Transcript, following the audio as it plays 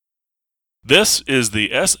This is the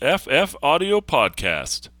SFF Audio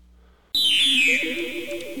Podcast.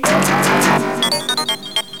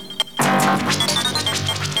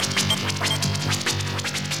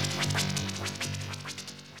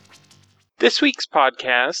 This week's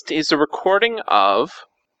podcast is a recording of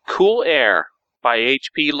Cool Air by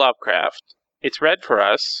H.P. Lovecraft. It's read for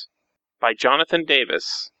us by Jonathan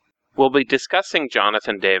Davis. We'll be discussing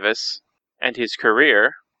Jonathan Davis and his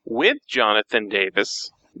career with Jonathan Davis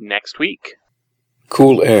next week.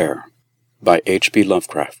 Cool Air by H.P.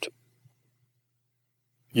 Lovecraft.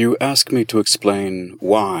 You ask me to explain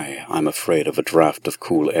why I'm afraid of a draught of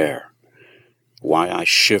cool air, why I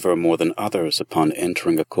shiver more than others upon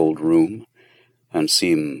entering a cold room, and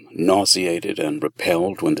seem nauseated and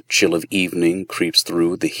repelled when the chill of evening creeps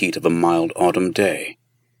through the heat of a mild autumn day.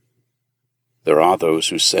 There are those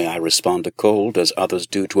who say I respond to cold as others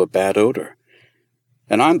do to a bad odor,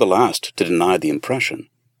 and I'm the last to deny the impression.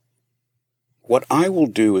 What I will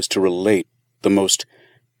do is to relate the most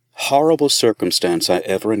horrible circumstance I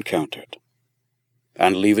ever encountered,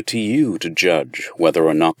 and leave it to you to judge whether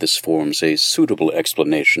or not this forms a suitable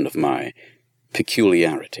explanation of my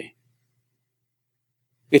peculiarity.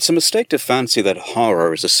 It's a mistake to fancy that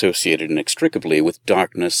horror is associated inextricably with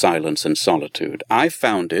darkness, silence, and solitude. I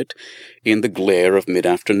found it in the glare of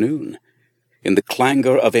mid-afternoon, in the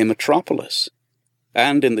clangor of a metropolis,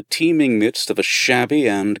 and in the teeming midst of a shabby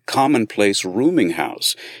and commonplace rooming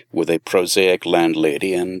house with a prosaic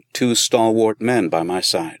landlady and two stalwart men by my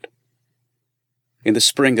side. In the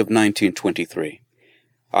spring of 1923,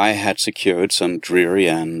 I had secured some dreary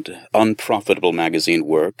and unprofitable magazine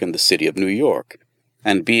work in the city of New York,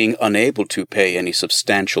 and being unable to pay any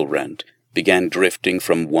substantial rent, began drifting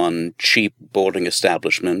from one cheap boarding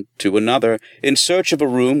establishment to another in search of a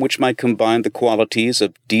room which might combine the qualities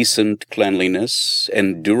of decent cleanliness,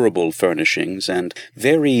 endurable furnishings, and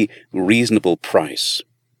very reasonable price.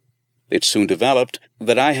 It soon developed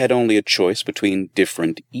that I had only a choice between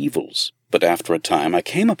different evils, but after a time I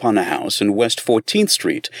came upon a house in West 14th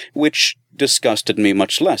Street, which disgusted me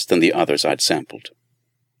much less than the others I'd sampled.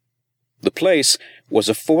 The place was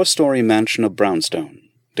a 4-story mansion of brownstone,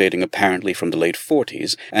 dating apparently from the late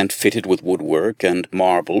 40s, and fitted with woodwork and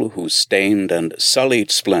marble whose stained and sullied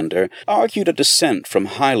splendor argued a descent from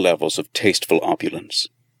high levels of tasteful opulence.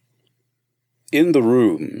 In the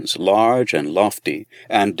rooms, large and lofty,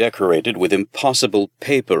 and decorated with impossible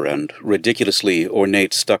paper and ridiculously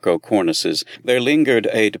ornate stucco cornices, there lingered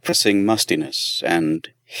a depressing mustiness and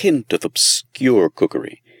hint of obscure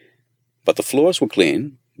cookery. But the floors were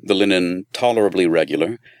clean, the linen tolerably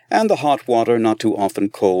regular, and the hot water not too often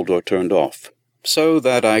cold or turned off, so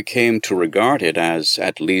that I came to regard it as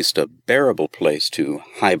at least a bearable place to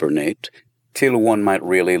hibernate, till one might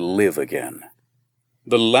really live again.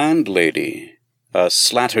 The landlady, a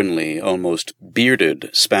slatternly, almost bearded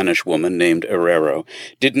Spanish woman named Herrero,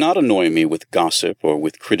 did not annoy me with gossip or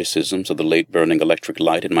with criticisms of the late-burning electric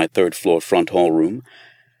light in my third-floor front hall room,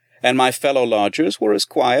 and my fellow lodgers were as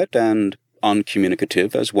quiet and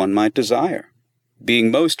uncommunicative as one might desire, being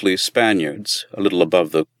mostly Spaniards, a little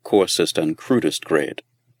above the coarsest and crudest grade.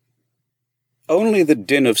 Only the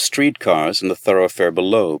din of streetcars in the thoroughfare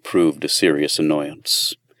below proved a serious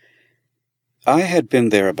annoyance. I had been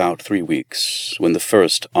there about 3 weeks when the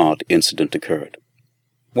first odd incident occurred.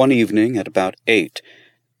 One evening at about 8,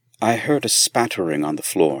 I heard a spattering on the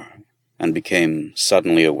floor, and became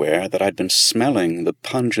suddenly aware that I'd been smelling the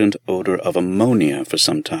pungent odor of ammonia for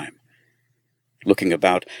some time. Looking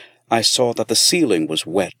about, I saw that the ceiling was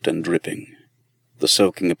wet and dripping, the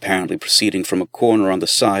soaking apparently proceeding from a corner on the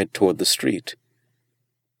side toward the street.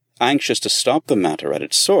 Anxious to stop the matter at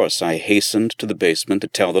its source, I hastened to the basement to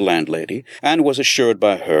tell the landlady, and was assured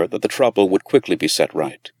by her that the trouble would quickly be set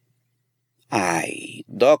right. "Ay,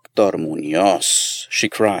 Dr. Munoz," she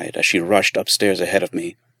cried as she rushed upstairs ahead of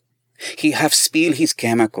me. "He have spilled his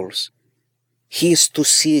chemicals. He is too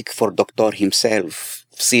sick for doctor himself.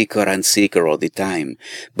 Sicker and sicker all the time,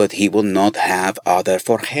 but he will not have other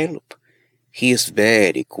for help. He is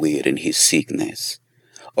very queer in his sickness.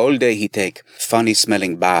 All day he take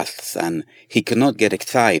funny-smelling baths, and he cannot get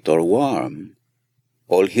excited or warm.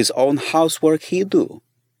 All his own housework he do.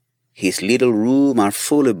 His little room are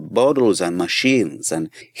full of bottles and machines, and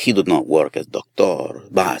he do not work as doctor,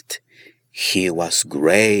 but he was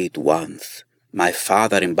great once. My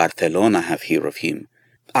father in Barcelona have heard of him.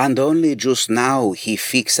 And only just now he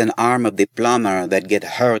fix an arm of the plumber that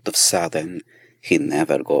get hurt of sudden. He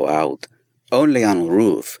never go out, only on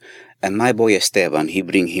roof, and my boy Esteban, he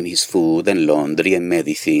bring him his food and laundry and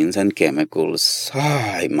medicines and chemicals.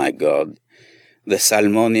 Ay, my God, the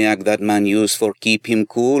salmoniac that man use for keep him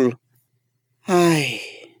cool. Ay,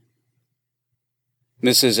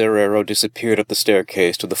 Mrs. Herrero disappeared up the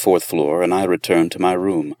staircase to the 4th floor, and I returned to my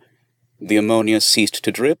room. The ammonia ceased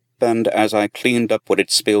to drip, and as I cleaned up what had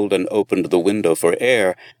spilled and opened the window for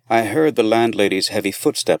air, I heard the landlady's heavy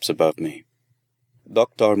footsteps above me.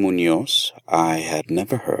 Dr. Munoz I had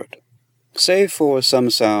never heard, save for some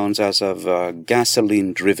sounds as of a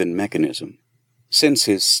gasoline-driven mechanism, since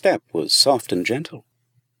his step was soft and gentle.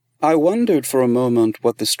 I wondered for a moment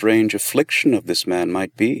what the strange affliction of this man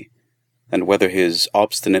might be, and whether his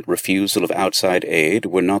obstinate refusal of outside aid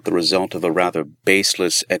were not the result of a rather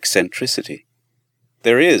baseless eccentricity.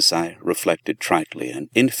 There is, I reflected tritely, an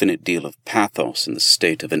infinite deal of pathos in the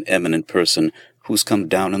state of an eminent person who's come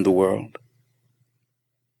down in the world.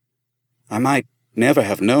 I might never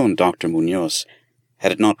have known Dr. Munoz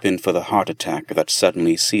had it not been for the heart attack that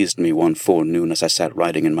suddenly seized me one forenoon as I sat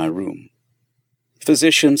writing in my room.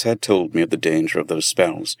 Physicians had told me of the danger of those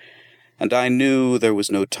spells, and I knew there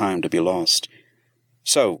was no time to be lost.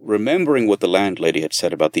 So, remembering what the landlady had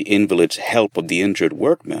said about the invalid's help of the injured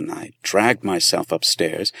workman, I dragged myself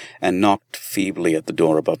upstairs and knocked feebly at the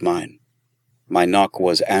door above mine. My knock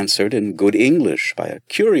was answered in good English by a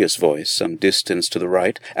curious voice some distance to the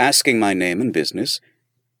right, asking my name and business.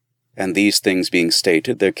 And these things being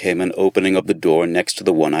stated, there came an opening of the door next to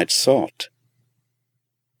the one I'd sought.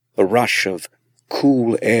 A rush of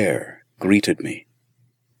cool air greeted me,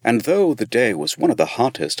 and though the day was one of the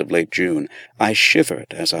hottest of late June, I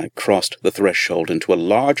shivered as I crossed the threshold into a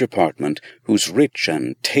large apartment whose rich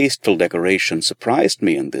and tasteful decoration surprised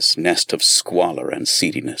me in this nest of squalor and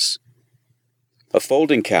seediness. A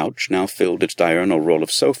folding couch now filled its diurnal roll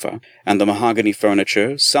of sofa, and the mahogany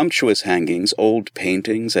furniture, sumptuous hangings, old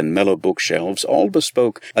paintings, and mellow bookshelves all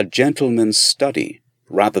bespoke a gentleman's study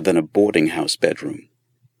rather than a boarding-house bedroom.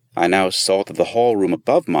 I now saw that the hall-room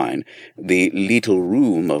above mine, the little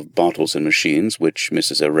room of bottles and machines which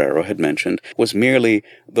Mrs. Herrero had mentioned, was merely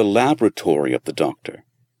the laboratory of the doctor,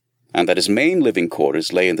 and that his main living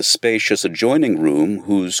quarters lay in the spacious adjoining room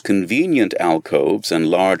whose convenient alcoves and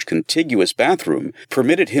large contiguous bathroom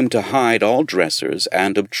permitted him to hide all dressers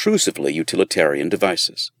and obtrusively utilitarian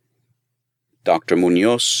devices. Dr.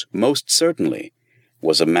 Munoz, most certainly,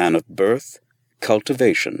 was a man of birth,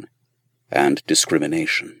 cultivation, and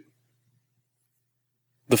discrimination.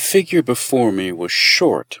 The figure before me was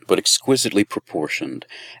short but exquisitely proportioned,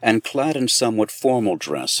 and clad in somewhat formal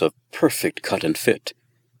dress of perfect cut and fit.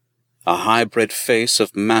 A hybrid face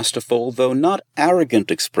of masterful, though not arrogant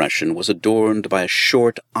expression was adorned by a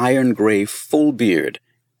short, iron-gray full beard,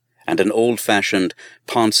 and an old-fashioned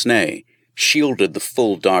pince-nez shielded the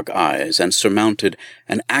full dark eyes and surmounted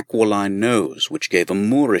an aquiline nose which gave a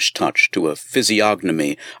Moorish touch to a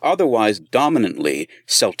physiognomy otherwise dominantly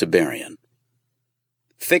Celtiberian.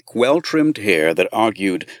 Thick, well-trimmed hair that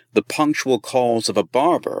argued the punctual calls of a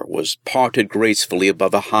barber was parted gracefully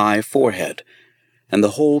above a high forehead, and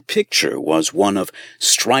the whole picture was one of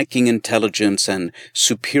striking intelligence and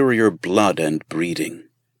superior blood and breeding.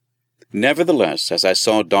 Nevertheless, as I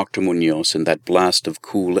saw Dr. Munoz in that blast of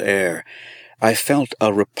cool air, I felt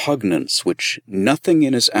a repugnance which nothing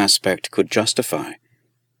in his aspect could justify.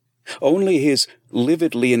 Only his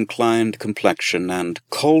lividly inclined complexion and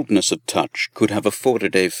coldness of touch could have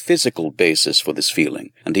afforded a physical basis for this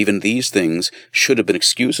feeling, and even these things should have been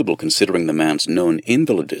excusable considering the man's known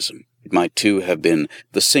invalidism. It might, too, have been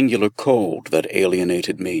the singular cold that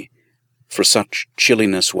alienated me, for such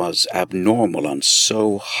chilliness was abnormal on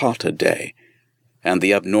so hot a day, and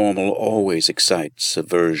the abnormal always excites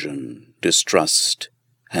aversion, distrust,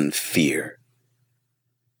 and fear.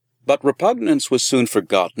 But repugnance was soon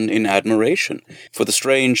forgotten in admiration, for the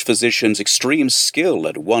strange physician's extreme skill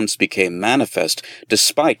at once became manifest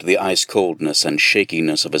despite the ice-coldness and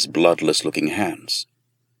shakiness of his bloodless-looking hands.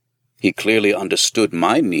 He clearly understood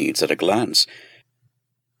my needs at a glance,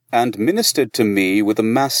 and ministered to me with a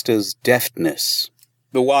master's deftness,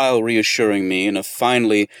 the while reassuring me in a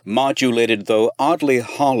finely modulated though oddly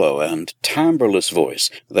hollow and timbreless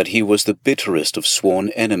voice that he was the bitterest of sworn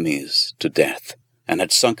enemies to death, and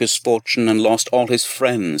had sunk his fortune and lost all his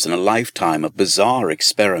friends in a lifetime of bizarre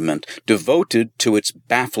experiment devoted to its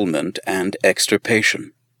bafflement and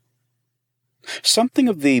extirpation. Something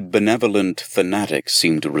of the benevolent fanatic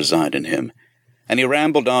seemed to reside in him, and he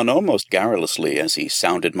rambled on almost garrulously as he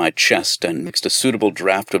sounded my chest and mixed a suitable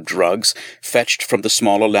draught of drugs fetched from the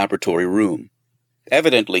smaller laboratory room.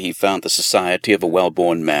 Evidently he found the society of a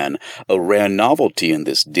well-born man a rare novelty in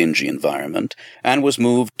this dingy environment, and was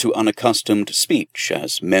moved to unaccustomed speech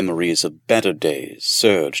as memories of better days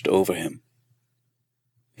surged over him.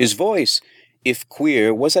 His voice, if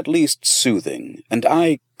queer, was at least soothing, and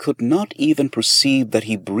I could not even perceive that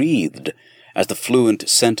he breathed, as the fluent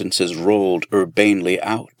sentences rolled urbanely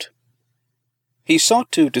out. He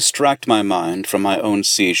sought to distract my mind from my own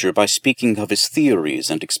seizure by speaking of his theories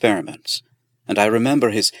and experiments, and I remember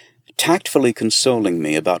his tactfully consoling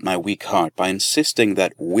me about my weak heart by insisting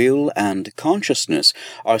that will and consciousness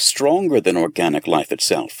are stronger than organic life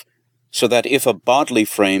itself, so that if a bodily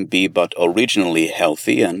frame be but originally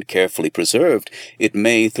healthy and carefully preserved, it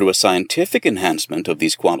may, through a scientific enhancement of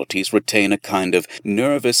these qualities, retain a kind of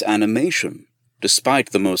nervous animation,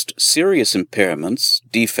 despite the most serious impairments,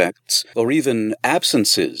 defects, or even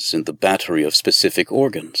absences in the battery of specific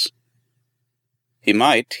organs. He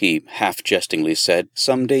might, he half-jestingly said,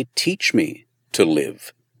 someday teach me to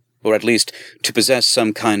live, or at least to possess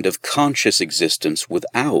some kind of conscious existence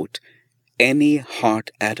without any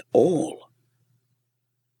heart at all.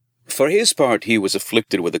 For his part, he was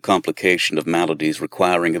afflicted with a complication of maladies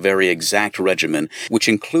requiring a very exact regimen, which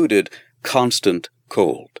included constant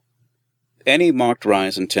cold. Any marked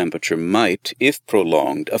rise in temperature might, if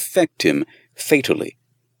prolonged, affect him fatally,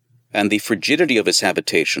 and the frigidity of his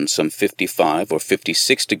habitation, some 55 or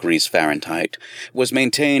 56 degrees Fahrenheit, was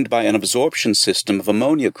maintained by an absorption system of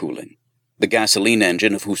ammonia cooling, the gasoline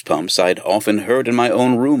engine of whose pumps I had often heard in my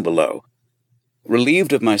own room below.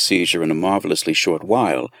 Relieved of my seizure in a marvelously short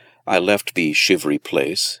while, I left the shivery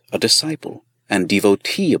place, a disciple and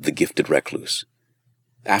devotee of the gifted recluse.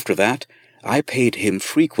 After that, I paid him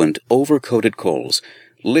frequent overcoated calls,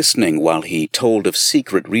 listening while he told of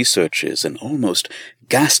secret researches and almost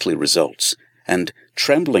ghastly results, and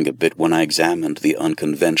trembling a bit when I examined the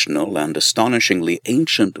unconventional and astonishingly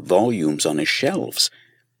ancient volumes on his shelves.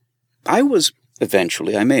 I was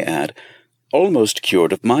eventually, I may add, almost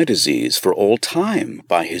cured of my disease for all time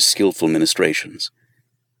by his skillful ministrations.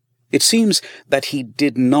 It seems that he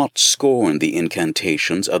did not scorn the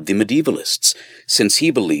incantations of the medievalists, since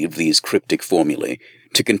he believed these cryptic formulae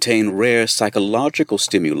to contain rare psychological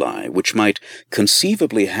stimuli which might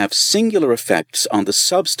conceivably have singular effects on the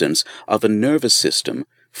substance of a nervous system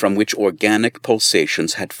from which organic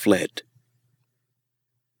pulsations had fled.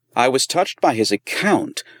 I was touched by his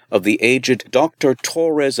account of the aged Dr.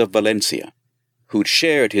 Torres of Valencia, who'd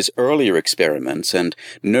shared his earlier experiments and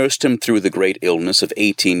nursed him through the great illness of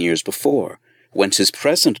 18 years before, whence his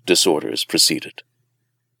present disorders proceeded.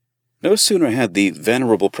 No sooner had the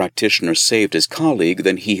venerable practitioner saved his colleague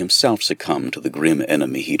than he himself succumbed to the grim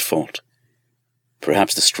enemy he'd fought.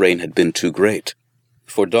 Perhaps the strain had been too great,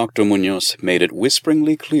 for Dr. Munoz made it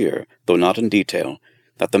whisperingly clear, though not in detail,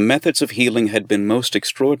 that the methods of healing had been most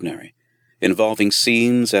extraordinary, involving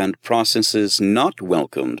scenes and processes not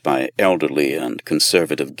welcomed by elderly and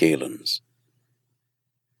conservative Galens.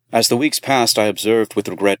 As the weeks passed, I observed with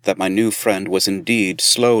regret that my new friend was indeed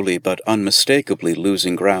slowly but unmistakably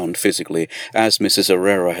losing ground physically, as Mrs.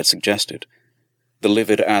 Herrera had suggested. The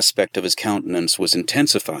livid aspect of his countenance was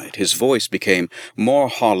intensified, his voice became more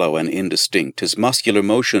hollow and indistinct, his muscular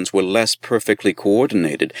motions were less perfectly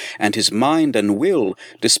coordinated, and his mind and will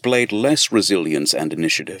displayed less resilience and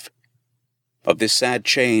initiative. Of this sad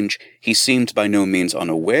change he seemed by no means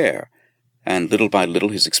unaware, and little by little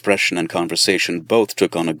his expression and conversation both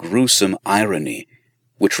took on a gruesome irony,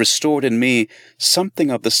 which restored in me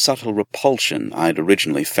something of the subtle repulsion I had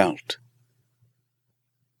originally felt.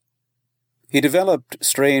 He developed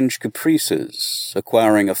strange caprices,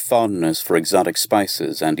 acquiring a fondness for exotic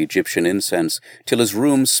spices and Egyptian incense, till his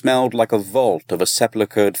room smelled like a vault of a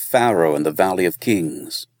sepulchred pharaoh in the Valley of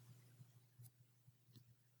Kings.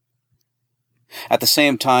 At the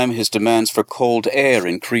same time, his demands for cold air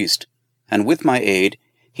increased, and with my aid,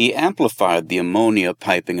 he amplified the ammonia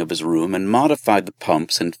piping of his room and modified the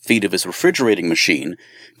pumps and feet of his refrigerating machine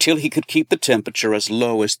till he could keep the temperature as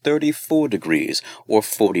low as 34 degrees or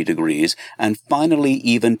 40 degrees, and finally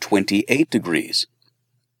even 28 degrees.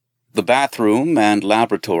 The bathroom and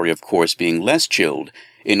laboratory, of course, being less chilled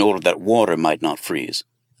in order that water might not freeze,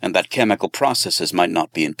 and that chemical processes might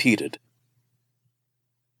not be impeded.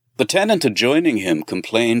 The tenant adjoining him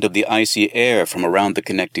complained of the icy air from around the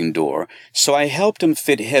connecting door, so I helped him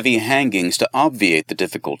fit heavy hangings to obviate the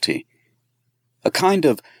difficulty. A kind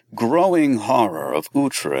of growing horror of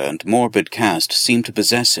outre and morbid caste seemed to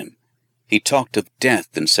possess him. He talked of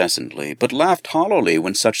death incessantly, but laughed hollowly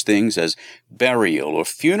when such things as burial or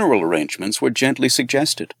funeral arrangements were gently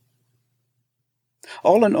suggested.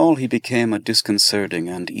 All in all, he became a disconcerting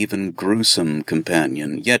and even gruesome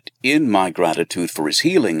companion, yet in my gratitude for his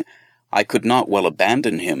healing, I could not well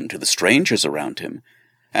abandon him to the strangers around him,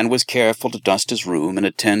 and was careful to dust his room and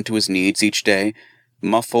attend to his needs each day,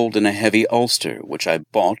 muffled in a heavy ulster which I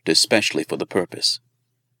bought especially for the purpose.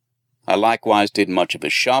 I likewise did much of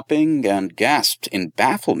his shopping, and gasped in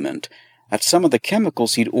bafflement at some of the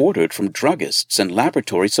chemicals he'd ordered from druggists and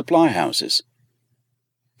laboratory supply houses.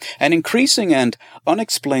 An increasing and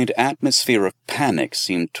unexplained atmosphere of panic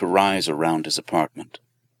seemed to rise around his apartment.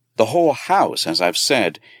 The whole house, as I've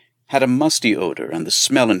said, had a musty odor, and the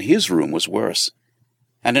smell in his room was worse.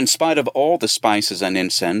 And in spite of all the spices and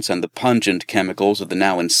incense and the pungent chemicals of the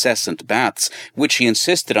now incessant baths, which he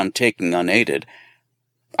insisted on taking unaided,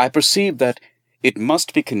 I perceived that it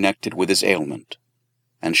must be connected with his ailment,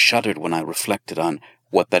 and shuddered when I reflected on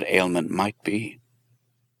what that ailment might be.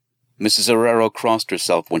 Mrs. Herrero crossed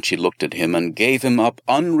herself when she looked at him and gave him up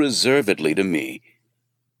unreservedly to me,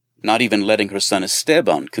 not even letting her son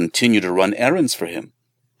Esteban continue to run errands for him.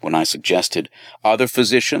 When I suggested other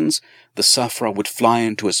physicians, the sufferer would fly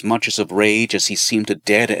into as much of rage as he seemed to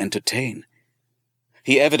dare to entertain.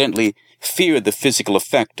 He evidently feared the physical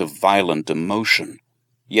effect of violent emotion,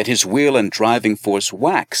 yet his will and driving force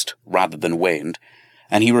waxed rather than waned,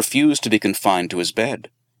 and he refused to be confined to his bed.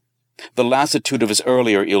 The lassitude of his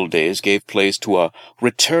earlier ill days gave place to a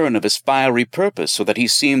return of his fiery purpose, so that he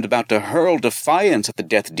seemed about to hurl defiance at the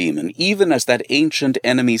death demon, even as that ancient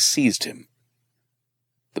enemy seized him.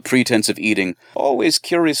 The pretense of eating, always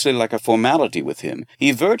curiously like a formality with him,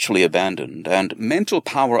 he virtually abandoned, and mental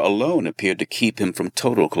power alone appeared to keep him from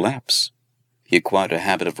total collapse. He acquired a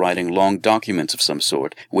habit of writing long documents of some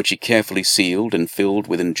sort, which he carefully sealed and filled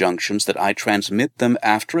with injunctions that I transmit them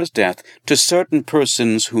after his death to certain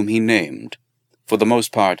persons whom he named, for the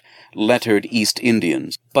most part lettered East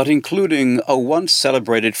Indians, but including a once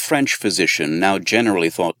celebrated French physician now generally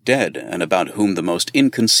thought dead, and about whom the most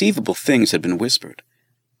inconceivable things had been whispered.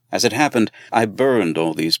 As it happened, I burned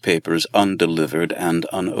all these papers undelivered and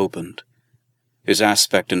unopened. His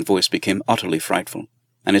aspect and voice became utterly frightful,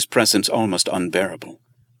 and his presence almost unbearable.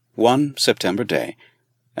 One September day,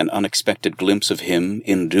 an unexpected glimpse of him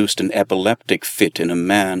induced an epileptic fit in a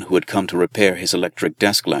man who had come to repair his electric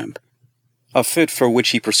desk lamp, a fit for which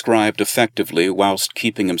he prescribed effectively whilst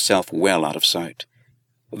keeping himself well out of sight.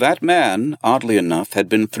 That man, oddly enough, had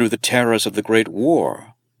been through the terrors of the Great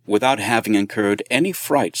War, without having incurred any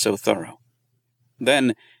fright so thorough.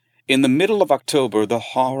 Then, in the middle of October, the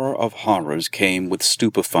horror of horrors came with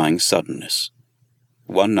stupefying suddenness.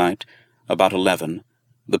 One night, about 11,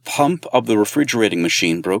 the pump of the refrigerating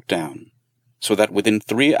machine broke down, so that within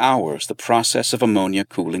 3 hours the process of ammonia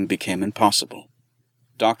cooling became impossible.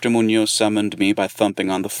 Dr. Munoz summoned me by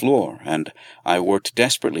thumping on the floor, and I worked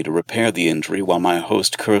desperately to repair the injury while my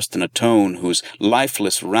host cursed in a tone whose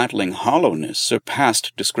lifeless, rattling hollowness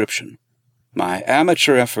surpassed description. My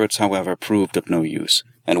amateur efforts, however, proved of no use,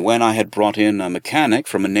 and when I had brought in a mechanic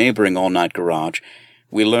from a neighboring all-night garage,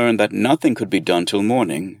 we learned that nothing could be done till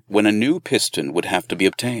morning, when a new piston would have to be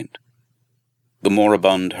obtained. The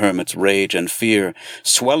moribund hermit's rage and fear,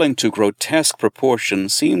 swelling to grotesque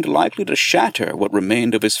proportions, seemed likely to shatter what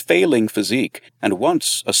remained of his failing physique, and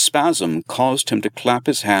once a spasm caused him to clap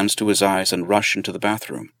his hands to his eyes and rush into the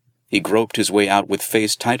bathroom. He groped his way out with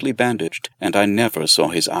face tightly bandaged, and I never saw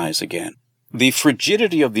his eyes again. The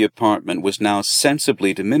frigidity of the apartment was now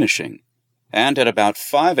sensibly diminishing, and at about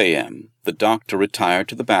 5 a.m. the doctor retired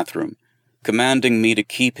to the bathroom, commanding me to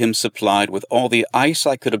keep him supplied with all the ice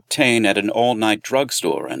I could obtain at an all-night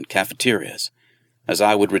drugstore and cafeterias. As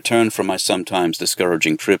I would return from my sometimes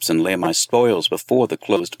discouraging trips and lay my spoils before the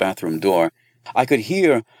closed bathroom door, I could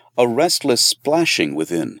hear a restless splashing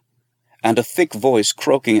within, and a thick voice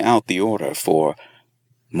croaking out the order for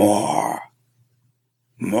more.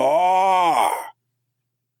 More!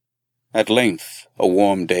 At length, a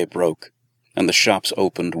warm day broke, and the shops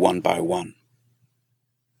opened one by one.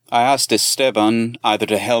 I asked Esteban either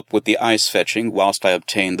to help with the ice fetching whilst I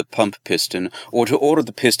obtained the pump piston, or to order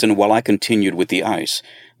the piston while I continued with the ice,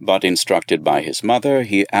 but instructed by his mother,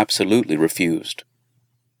 he absolutely refused.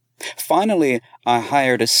 Finally, I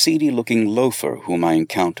hired a seedy-looking loafer whom I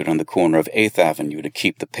encountered on the corner of 8th Avenue to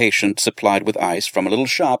keep the patient supplied with ice from a little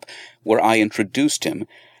shop where I introduced him,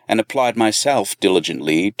 and applied myself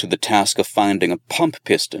diligently to the task of finding a pump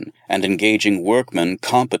piston and engaging workmen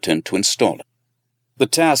competent to install it. The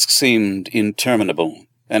task seemed interminable,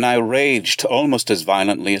 and I raged almost as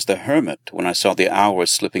violently as the hermit when I saw the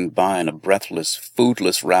hours slipping by in a breathless,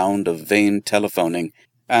 foodless round of vain telephoning,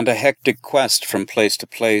 and a hectic quest from place to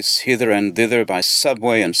place, hither and thither by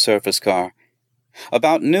subway and surface car.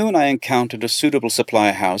 About noon I encountered a suitable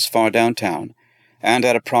supply house far downtown, and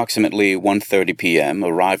at approximately 1:30 p.m.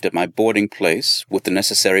 arrived at my boarding place with the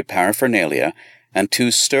necessary paraphernalia and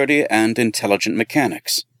 2 sturdy and intelligent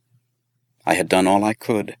mechanics. I had done all I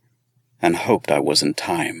could, and hoped I was in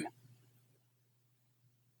time.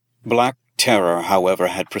 Black terror, however,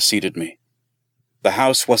 had preceded me. The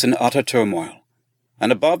house was in utter turmoil,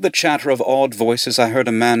 and above the chatter of awed voices I heard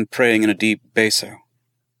a man praying in a deep basso.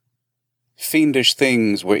 Fiendish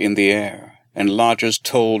things were in the air, and lodgers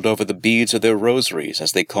tolled over the beads of their rosaries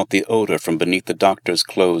as they caught the odor from beneath the doctor's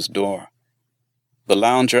closed door. The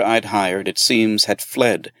lounger I'd hired, it seems, had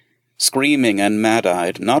fled, screaming and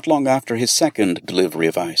mad-eyed, not long after his second delivery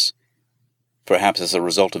of ice, perhaps as a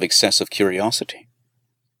result of excessive curiosity.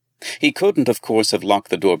 He couldn't, of course, have locked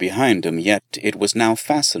the door behind him, yet it was now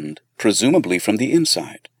fastened, presumably from the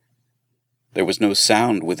inside. There was no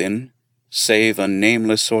sound within, save a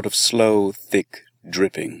nameless sort of slow, thick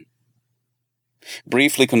dripping.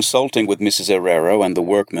 Briefly consulting with Mrs. Herrero and the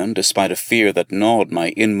workmen, despite a fear that gnawed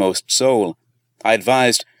my inmost soul, I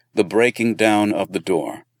advised the breaking down of the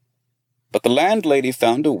door. But the landlady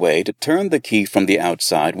found a way to turn the key from the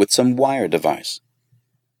outside with some wire device.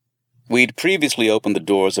 We'd previously opened the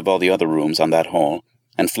doors of all the other rooms on that hall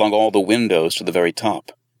and flung all the windows to the very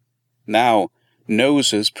top. Now,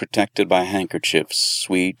 noses protected by handkerchiefs,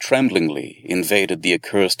 we tremblingly invaded the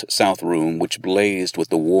accursed south room which blazed with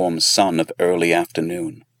the warm sun of early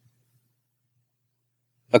afternoon.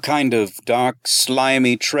 A kind of dark,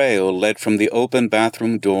 slimy trail led from the open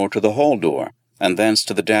bathroom door to the hall door, and thence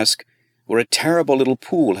to the desk, where a terrible little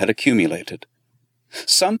pool had accumulated.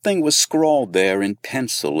 Something was scrawled there in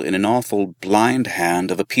pencil in an awful blind hand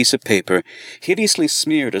of a piece of paper, hideously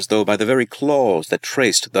smeared as though by the very claws that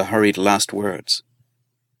traced the hurried last words.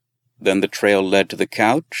 Then the trail led to the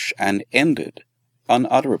couch and ended,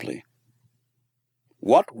 unutterably.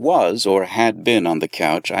 What was or had been on the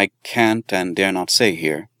couch I can't and dare not say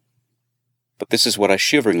here. But this is what I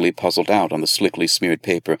shiveringly puzzled out on the slickly smeared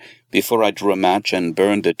paper before I drew a match and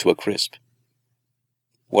burned it to a crisp.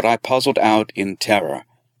 What I puzzled out in terror,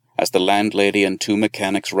 as the landlady and two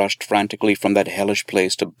mechanics rushed frantically from that hellish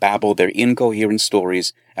place to babble their incoherent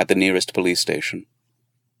stories at the nearest police station.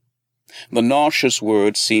 The nauseous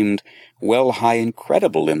words seemed well-high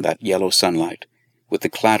incredible in that yellow sunlight, with the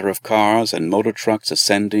clatter of cars and motor trucks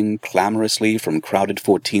ascending clamorously from crowded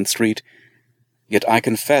 14th Street, yet I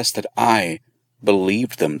confess that I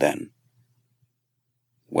believed them then.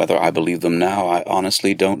 Whether I believe them now, I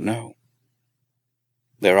honestly don't know.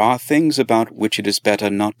 There are things about which it is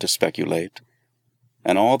better not to speculate,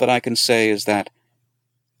 and all that I can say is that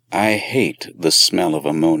I hate the smell of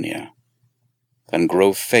ammonia, and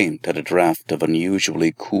grow faint at a draught of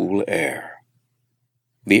unusually cool air.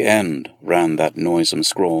 The end, ran that noisome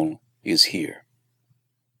scroll, is here.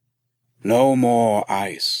 No more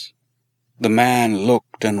ice. The man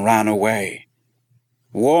looked and ran away.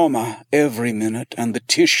 Warmer every minute, and the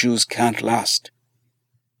tissues can't last.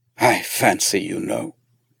 I fancy you know.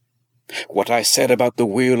 What I said about the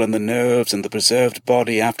will and the nerves and the preserved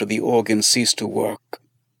body after the organs ceased to work.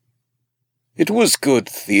 It was good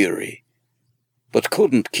theory, but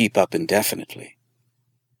couldn't keep up indefinitely.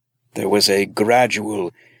 There was a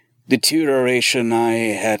gradual deterioration I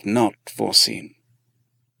had not foreseen.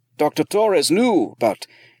 Dr. Torres knew, but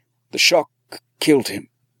the shock killed him.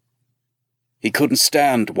 He couldn't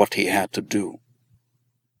stand what he had to do.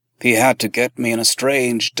 He had to get me in a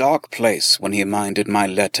strange, dark place when he minded my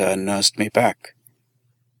letter and nursed me back.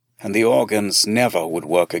 And the organs never would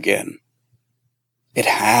work again. It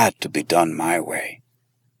had to be done my way.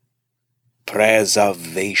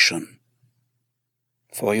 Preservation.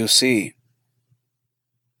 For you see,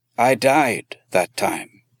 I died that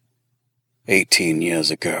time, 18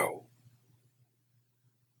 years ago.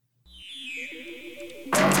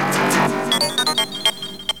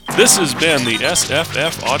 This has been the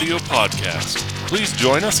SFF Audio Podcast. Please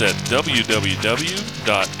join us at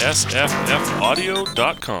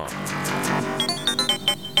www.sffaudio.com.